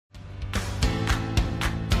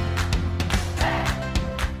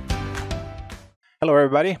Hello,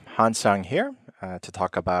 everybody. Han-Sang here to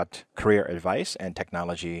talk about career advice and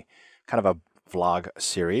technology, kind of a vlog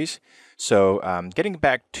series. So, getting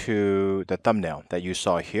back to the thumbnail that you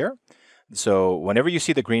saw here. So, whenever you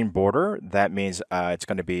see the green border, that means it's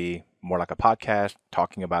going to be more like a podcast,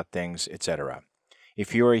 talking about things, etc.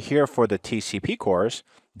 If you are here for the TCP course,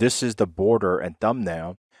 this is the border and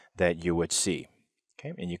thumbnail that you would see.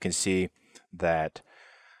 Okay, and you can see that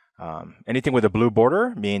anything with a blue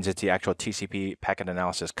border means it's the actual TCP packet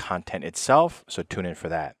analysis content itself, so tune in for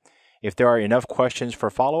that. If there are enough questions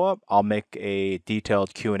for follow-up, I'll make a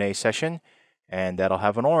detailed Q&A session, and that'll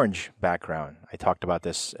have an orange background. I talked about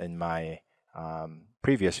this in my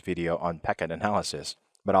previous video on packet analysis,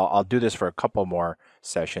 but I'll do this for a couple more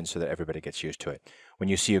sessions so that everybody gets used to it. When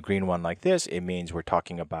you see a green one like this, it means we're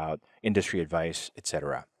talking about industry advice,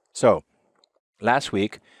 etc. So last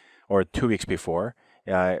week, or 2 weeks before,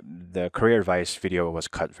 the career advice video was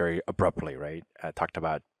cut very abruptly, right? I talked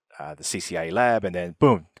about the CCIE lab and then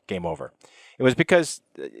boom, game over. It was because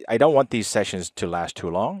I don't want these sessions to last too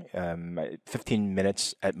long. 15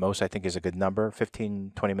 minutes at most, I think, is a good number,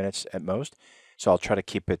 15, 20 minutes at most. So I'll try to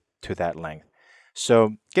keep it to that length.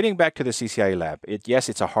 So getting back to the CCIE lab, yes,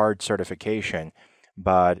 it's a hard certification,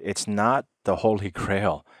 but it's not the holy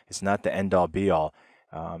grail. It's not the end all be all.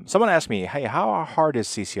 Someone asked me, hey, how hard is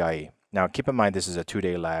CCIE? Now, keep in mind, this is a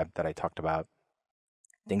 2-day lab that I talked about.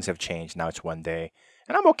 Things have changed. Now it's 1 day.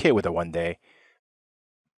 And I'm okay with a 1 day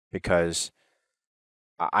because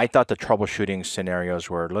I thought the troubleshooting scenarios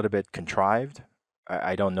were a little bit contrived.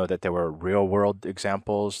 I don't know that there were real world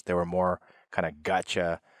examples. There were more kind of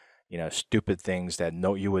gotcha, stupid things that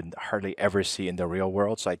you would hardly ever see in the real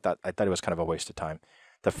world. So I thought it was kind of a waste of time.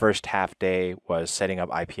 The first half day was setting up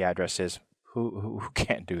IP addresses. Who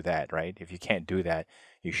can't do that, right? If you can't do that,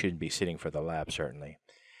 you shouldn't be sitting for the lab, certainly.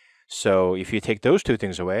 So if you take those two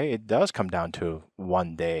things away, it does come down to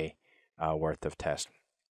 1 day worth of test.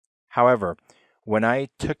 However, when I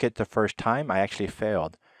took it the first time, I actually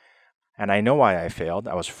failed. And I know why I failed.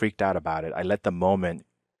 I was freaked out about it. I let the moment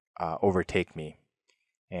overtake me.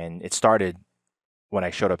 And it started when I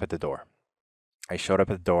showed up at the door. I showed up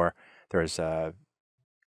at the door. There's 10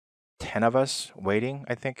 of us waiting,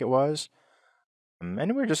 I think it was.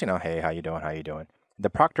 And we're just, hey, how you doing? How you doing?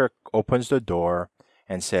 The proctor opens the door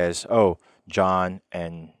and says, oh, John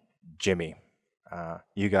and Jimmy,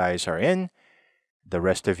 you guys are in. The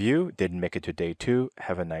rest of you didn't make it to day 2.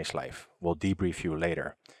 Have a nice life. We'll debrief you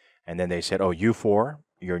later. And then they said, oh, you 4,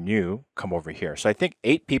 you're new. Come over here. So I think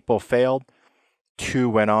 8 people failed.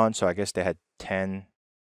 2 went on. So I guess they had 10.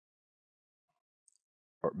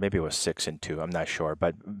 Or maybe it was 6 and 2. I'm not sure.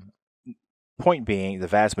 But point being, the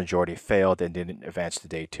vast majority failed and didn't advance to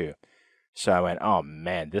day 2. So I went, oh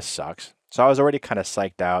man, this sucks. So I was already kind of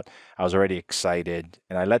psyched out. I was already excited,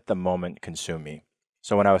 and I let the moment consume me.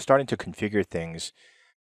 So when I was starting to configure things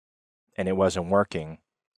and it wasn't working,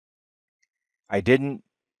 I didn't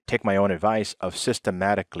take my own advice of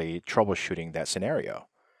systematically troubleshooting that scenario.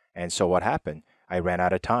 And so what happened? I ran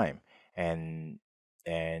out of time. And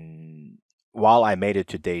while I made it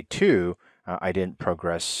to day 2, I didn't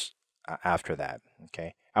progress after that.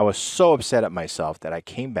 Okay. I was so upset at myself that I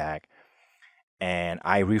came back and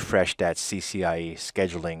I refreshed that CCIE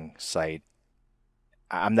scheduling site.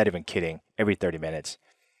 I'm not even kidding, every 30 minutes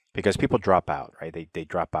because people drop out, right? They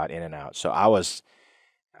drop out in and out. So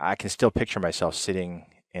I can still picture myself sitting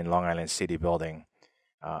in Long Island City building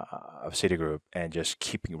of Citigroup and just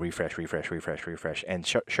keeping refresh. And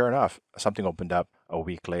sure enough, something opened up a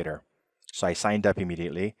week later. So I signed up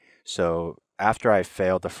immediately. So after I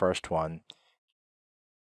failed the first one,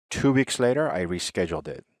 2 weeks later, I rescheduled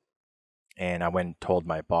it. And I went and told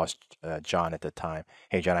my boss, John, at the time,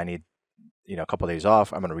 hey, John, I need a couple of days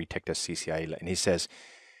off. I'm going to retake the CCIE. And he says,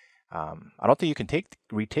 I don't think you can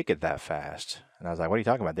retake it that fast. And I was like, what are you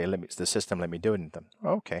talking about? The system let me do it. And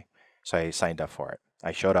okay. So I signed up for it.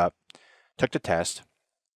 I showed up, took the test,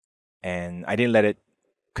 and I didn't let it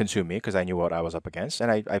consume me because I knew what I was up against.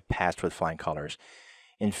 And I passed with flying colors.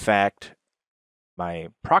 In fact, my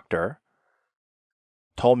proctor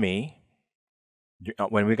told me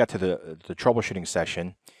when we got to the troubleshooting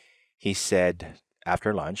session, he said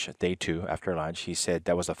after lunch, day 2 after lunch, he said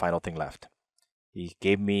that was the final thing left. He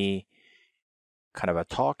gave me kind of a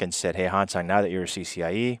talk and said, hey, Han-Sang, now that you're a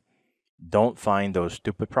CCIE, don't find those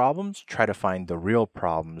stupid problems. Try to find the real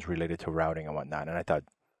problems related to routing and whatnot. And I thought,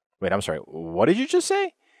 wait, I'm sorry, what did you just say?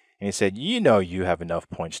 And he said, you have enough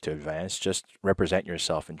points to advance. Just represent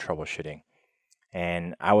yourself in troubleshooting.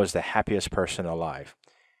 And I was the happiest person alive.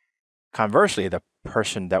 Conversely, the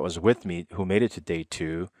person that was with me who made it to day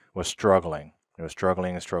 2 was struggling. It was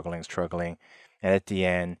struggling. And at the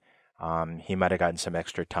end, He might have gotten some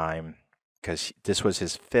extra time because this was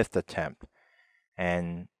his fifth attempt.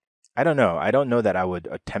 And I don't know. I don't know that I would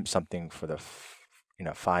attempt something for the,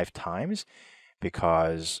 5 times,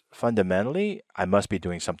 because fundamentally I must be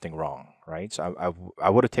doing something wrong, right? So I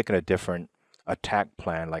would have taken a different attack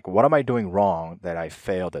plan. Like, what am I doing wrong that I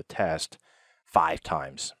failed a test 5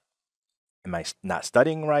 times? Am I not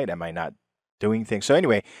studying right? Am I not doing things? So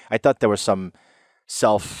anyway, I thought there was some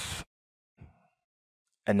self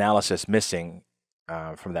analysis missing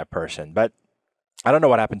from that person. But I don't know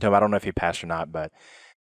what happened to him. I don't know if he passed or not. But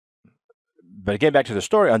getting back to the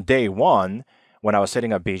story, on day one, when I was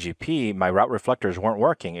setting up BGP, my route reflectors weren't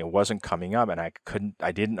working. It wasn't coming up, and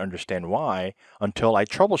I didn't understand why until I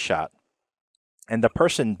troubleshot. And the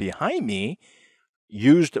person behind me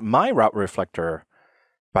used my route reflector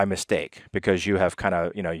by mistake, because you have kind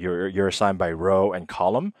of, you're assigned by row and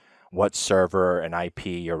column what server and IP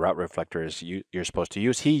your route reflector is you're supposed to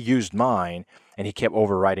use. He used mine, and he kept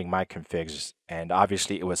overriding my configs, and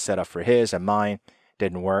obviously it was set up for his, and mine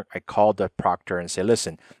didn't work. I called the proctor and said,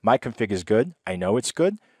 listen, my config is good. I know it's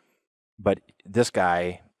good, but this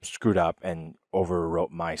guy screwed up and overwrote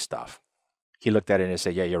my stuff. He looked at it and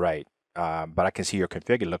said, yeah, you're right. But I can see your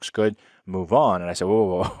config. It looks good. Move on. And I said,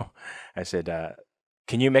 whoa. I said,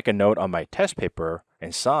 can you make a note on my test paper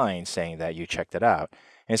and sign saying that you checked it out?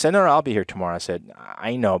 And he said, no, I'll be here tomorrow. I said,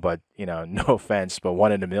 I know, but, no offense, but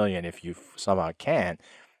 1 in a million, if you somehow can,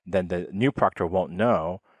 then the new proctor won't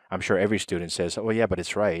know. I'm sure every student says, oh, yeah, but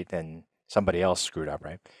it's right. And somebody else screwed up,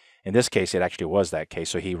 right? In this case, it actually was that case.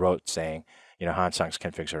 So he wrote saying, Han Sang's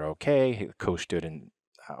configs are okay. The co-student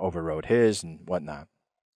overrode his and whatnot.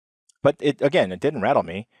 But it didn't rattle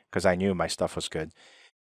me, because I knew my stuff was good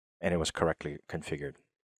and it was correctly configured.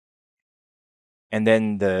 And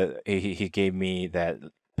then he gave me that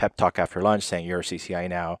pep talk after lunch saying, you're a CCIE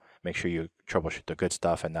now. Make sure you troubleshoot the good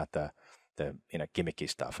stuff and not the gimmicky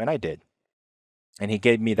stuff. And I did. And he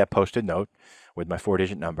gave me that Post-it note with my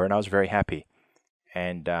 4-digit number, and I was very happy.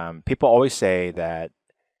 And people always say that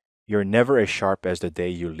you're never as sharp as the day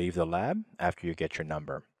you leave the lab after you get your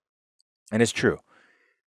number. And it's true.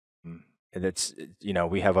 It's,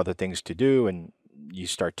 we have other things to do, and you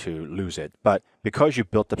start to lose it. But because you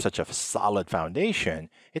built up such a solid foundation,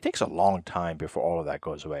 it takes a long time before all of that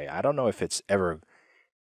goes away. I don't know if it's ever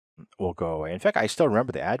will go away. In fact, I still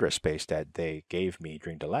remember the address space that they gave me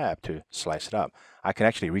during the lab to slice it up. I can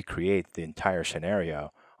actually recreate the entire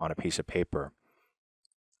scenario on a piece of paper.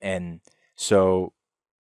 And so,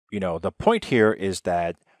 the point here is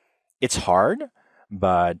that it's hard,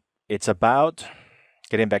 but it's about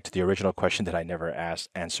getting back to the original question that I never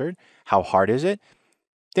answered. How hard is it?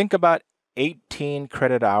 Think about 18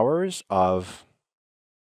 credit hours of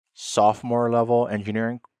sophomore level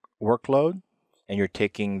engineering workload, and you're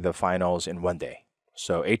taking the finals in 1 day.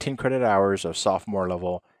 So 18 credit hours of sophomore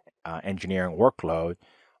level engineering workload,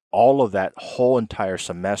 all of that whole entire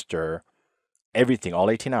semester, everything, all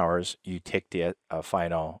 18 hours, you take the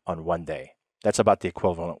final on 1 day. That's about the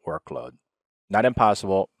equivalent workload. Not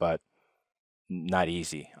impossible, but not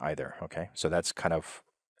easy either. Okay, so that's kind of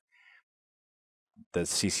the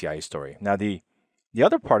CCIE story. Now, the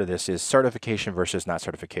other part of this is certification versus not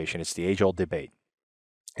certification. It's the age-old debate.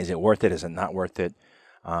 Is it worth it? Is it not worth it?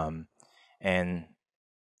 And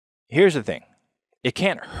here's the thing. It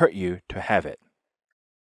can't hurt you to have it.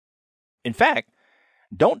 In fact,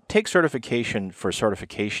 don't take certification for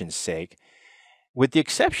certification's sake, with the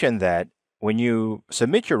exception that when you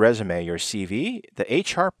submit your resume, your CV, the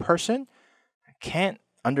HR person can't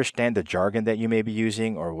understand the jargon that you may be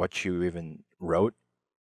using or what you even wrote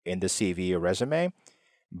in the CV or resume,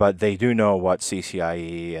 but they do know what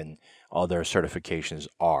CCIE and other certifications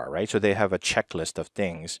are, right? So they have a checklist of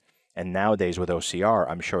things. And nowadays with OCR,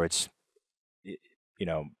 I'm sure it's,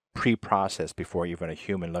 pre-processed before even a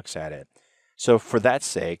human looks at it. So for that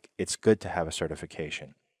sake, it's good to have a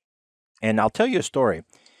certification. And I'll tell you a story.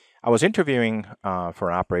 I was interviewing for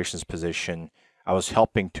an operations position. I was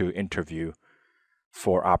helping to interview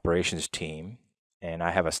for operations team, and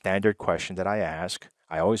I have a standard question that I ask.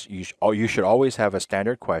 You should always have a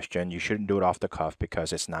standard question. You shouldn't do it off the cuff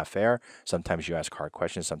because it's not fair. Sometimes you ask hard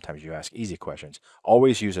questions, sometimes you ask easy questions.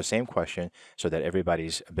 Always use the same question so that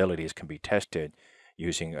everybody's abilities can be tested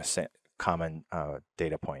using a common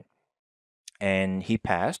data point. And he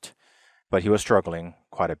passed, but he was struggling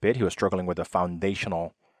quite a bit. He was struggling with the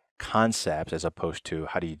foundational concepts as opposed to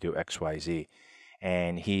how do you do X, Y, Z.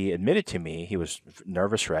 And he admitted to me, he was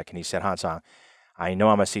nervous wreck, and he said, Han-san, I know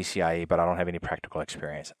I'm a CCIE, but I don't have any practical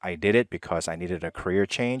experience. I did it because I needed a career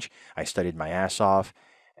change. I studied my ass off,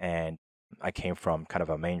 and I came from kind of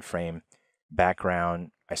a mainframe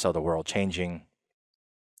background. I saw the world changing.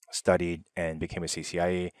 studied and became a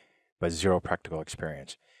CCIE, but zero practical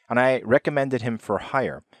experience. And I recommended him for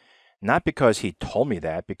hire, not because he told me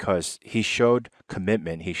that, because he showed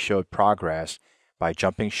commitment, he showed progress by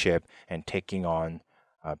jumping ship and taking on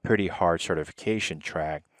a pretty hard certification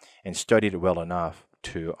track and studied well enough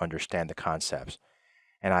to understand the concepts.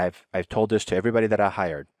 And I've told this to everybody that I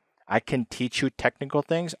hired. I can teach you technical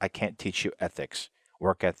things. I can't teach you ethics,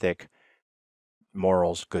 work ethic,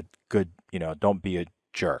 morals, good, don't be a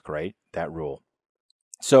jerk, right? That rule.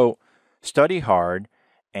 So study hard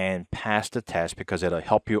and pass the test because it'll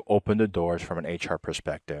help you open the doors from an HR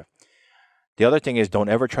perspective. The other thing is don't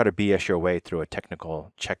ever try to BS your way through a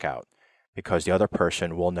technical checkout because the other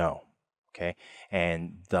person will know. Okay.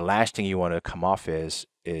 And the last thing you want to come off is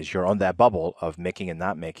you're on that bubble of making and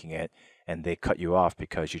not making it, and they cut you off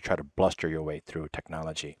because you try to bluster your way through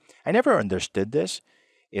technology. I never understood this.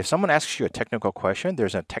 If someone asks you a technical question,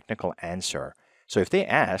 there's a technical answer. So if they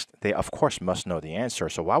asked, they of course must know the answer.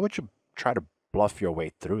 So why would you try to bluff your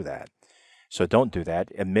way through that? So don't do that.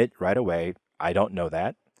 Admit right away, I don't know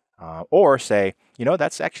that. Or say,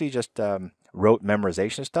 that's actually just rote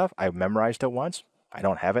memorization stuff. I memorized it once. I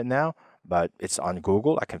don't have it now, but it's on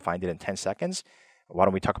Google. I can find it in 10 seconds. Why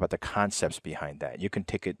don't we talk about the concepts behind that? You can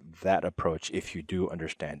take it that approach if you do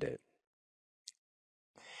understand it.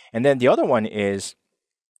 And then the other one is,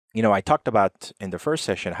 I talked about in the first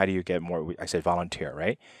session, how do you get more? I said volunteer,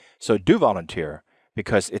 right? So do volunteer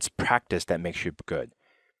because it's practice that makes you good.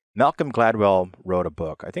 Malcolm Gladwell wrote a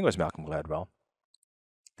book, I think it was Malcolm Gladwell,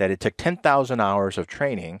 that it took 10,000 hours of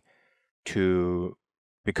training to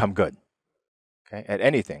become good, okay, at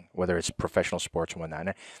anything, whether it's professional sports and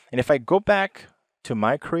whatnot. And if I go back to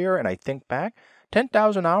my career and I think back,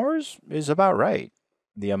 10,000 hours is about right.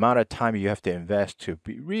 The amount of time you have to invest to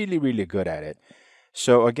be really, really good at it.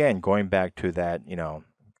 So again, going back to that,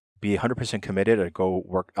 be 100% committed or go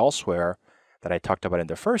work elsewhere that I talked about in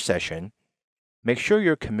the first session, make sure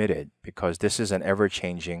you're committed because this is an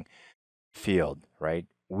ever-changing field, right?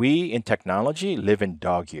 We in technology live in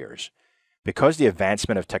dog years. Because the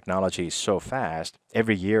advancement of technology is so fast,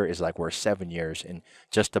 every year is like we're 7 years in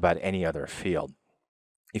just about any other field.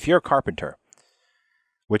 If you're a carpenter,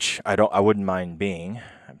 which I wouldn't mind being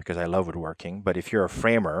because I love woodworking, but if you're a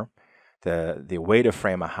framer, the way to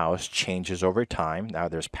frame a house changes over time. Now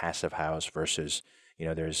there's passive house versus,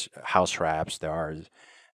 there's house wraps, there are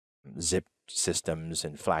zip systems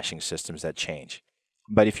and flashing systems that change.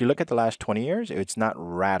 But if you look at the last 20 years, it's not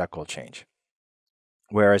radical change.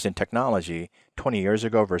 Whereas in technology, 20 years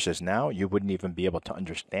ago versus now, you wouldn't even be able to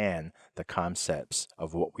understand the concepts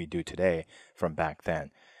of what we do today from back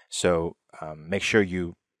then. So make sure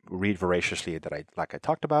you read voraciously like I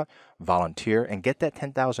talked about, volunteer, and get that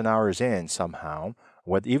 10,000 hours in somehow.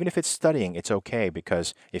 Even if it's studying, it's okay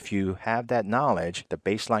because if you have that knowledge, the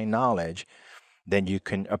baseline knowledge, then you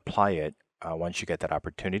can apply it once you get that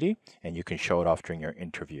opportunity, and you can show it off during your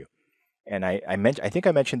interview. And I think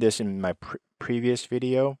I mentioned this in my previous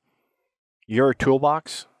video. Your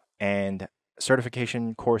toolbox and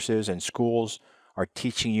certification courses and schools are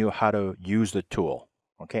teaching you how to use the tool.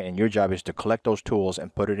 Okay, and your job is to collect those tools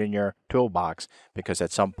and put it in your toolbox because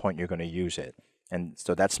at some point you're going to use it. And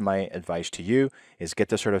so that's my advice to you is get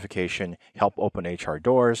the certification, help open HR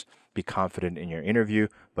doors, be confident in your interview,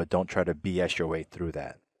 but don't try to BS your way through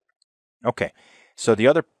that. Okay, so the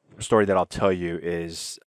other story that I'll tell you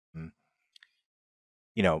is,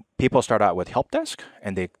 people start out with help desk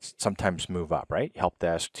and they sometimes move up, right? Help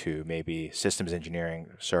desk to maybe systems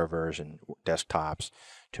engineering, servers and desktops,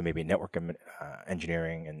 to maybe network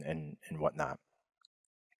engineering and whatnot.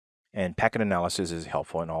 And packet analysis is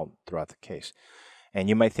helpful in all throughout the case. And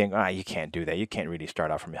you might think, you can't do that. You can't really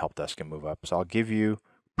start out from help desk and move up. So I'll give you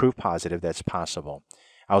proof positive that's possible.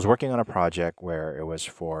 I was working on a project where it was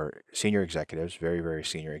for senior executives, very, very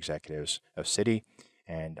senior executives of Citi,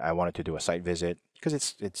 and I wanted to do a site visit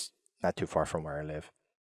because it's not too far from where I live.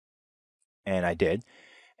 And I did.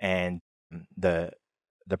 And the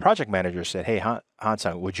project manager said, "Hey,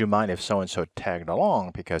 Han-san, would you mind if so-and-so tagged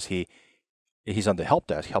along because he's on the help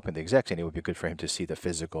desk helping the execs, and it would be good for him to see the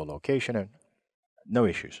physical location." And no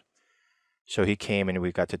issues. So he came and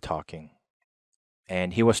we got to talking.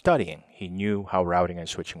 And he was studying. He knew how routing and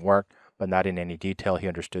switching worked, but not in any detail. He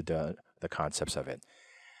understood the concepts of it.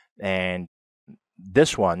 And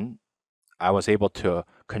this one, I was able to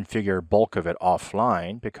configure bulk of it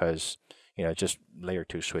offline because, just layer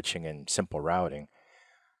 2 switching and simple routing.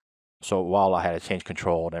 So while I had to change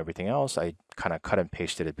control and everything else, I kind of cut and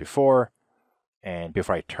pasted it before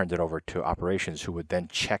I turned it over to operations, who would then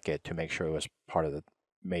check it to make sure it was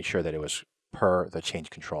made sure that it was per the change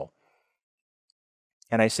control.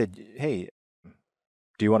 And I said, "Hey,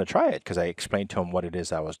 do you want to try it? Because I explained to him what it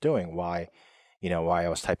is I was doing, why I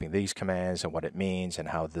was typing these commands and what it means and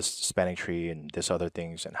how this spanning tree and this other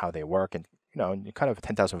things and how they work and, kind of a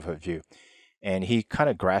 10,000 foot view. And he kind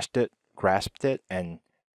of grasped it and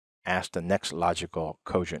asked the next logical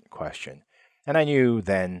cogent question. And I knew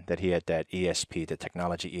then that he had that ESP, the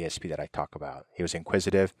technology ESP that I talk about. He was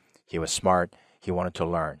inquisitive, he was smart, he wanted to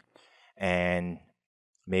learn. And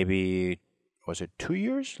maybe, was it 2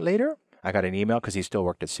 years later? I got an email because he still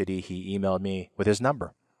worked at Citi. He emailed me with his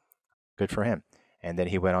number. Good for him. And then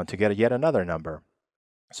he went on to get yet another number.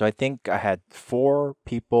 So I think I had 4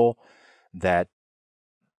 people that,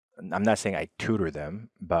 I'm not saying I tutor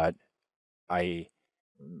them, but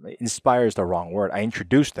inspire is the wrong word. I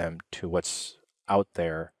introduced them to what's out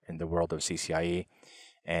there in the world of CCIE,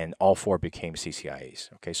 and all 4 became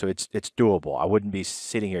CCIEs. Okay, so it's doable. I wouldn't be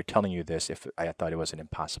sitting here telling you this if I thought it was an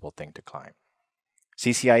impossible thing to climb.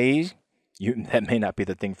 CCIEs, that may not be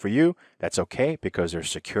the thing for you. That's okay, because there's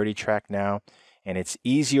security track now, and it's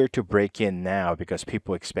easier to break in now because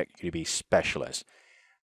people expect you to be specialists.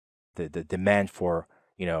 The demand for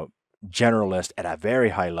generalist at a very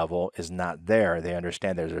high level is not there. They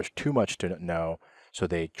understand there's too much to know, so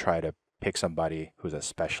they try to pick somebody who's a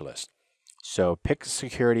specialist. So pick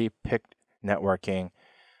security, pick networking.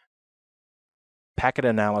 Packet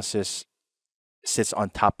analysis sits on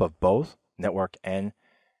top of both network and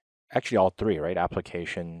actually all 3, right?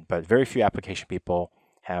 Application, but very few application people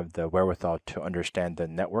have the wherewithal to understand the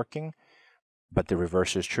networking. But the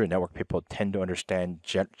reverse is true. Network people tend to understand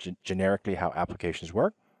generically how applications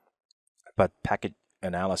work. But packet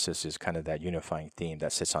analysis is kind of that unifying theme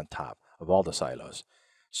that sits on top of all the silos.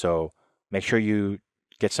 So make sure you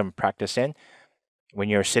get some practice in. When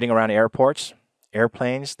you're sitting around airports,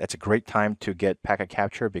 airplanes, that's a great time to get packet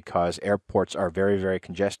capture because airports are very, very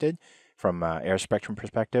congested from air spectrum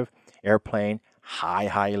perspective. Airplane,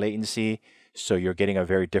 high latency. So you're getting a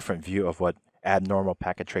very different view of what abnormal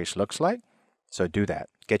packet trace looks like. So do that.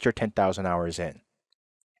 Get your 10,000 hours in.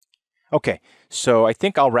 Okay, so I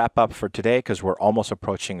think I'll wrap up for today because we're almost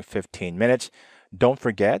approaching 15 minutes. Don't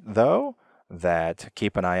forget, though, that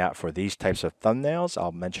keep an eye out for these types of thumbnails.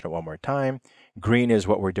 I'll mention it one more time. Green is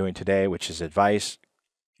what we're doing today, which is advice.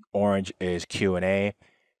 Orange is Q&A.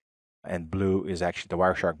 And blue is actually, the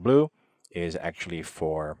Wireshark blue is actually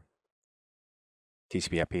for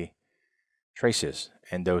TCP/IP traces.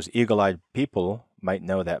 And those eagle-eyed people might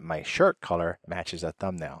know that my shirt color matches a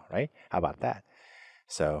thumbnail, right? How about that?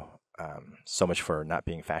 So much for not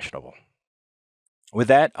being fashionable. With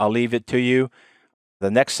that, I'll leave it to you.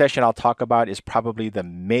 The next session I'll talk about is probably the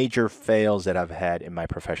major fails that I've had in my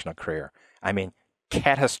professional career. I mean,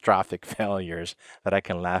 catastrophic failures that I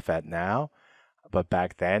can laugh at now, but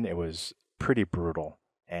back then it was pretty brutal.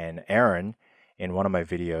 And Aaron, in one of my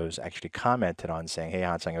videos, actually commented on saying, "Hey,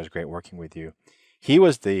 Hansang, it was great working with you." He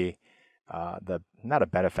was the not a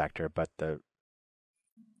benefactor, but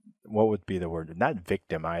what would be the word? Not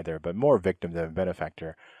victim either, but more victim than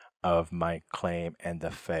benefactor of my claim and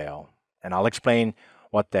the fail. And I'll explain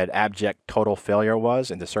what that abject total failure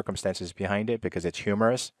was and the circumstances behind it because it's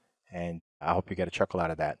humorous, and I hope you get a chuckle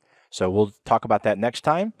out of that. So we'll talk about that next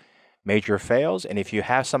time, major fails. And if you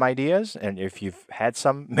have some ideas and if you've had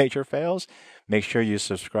some major fails, make sure you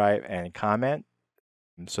subscribe and comment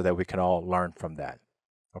so that we can all learn from that.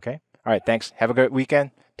 Okay? All right, thanks. Have a great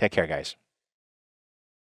weekend. Take care, guys.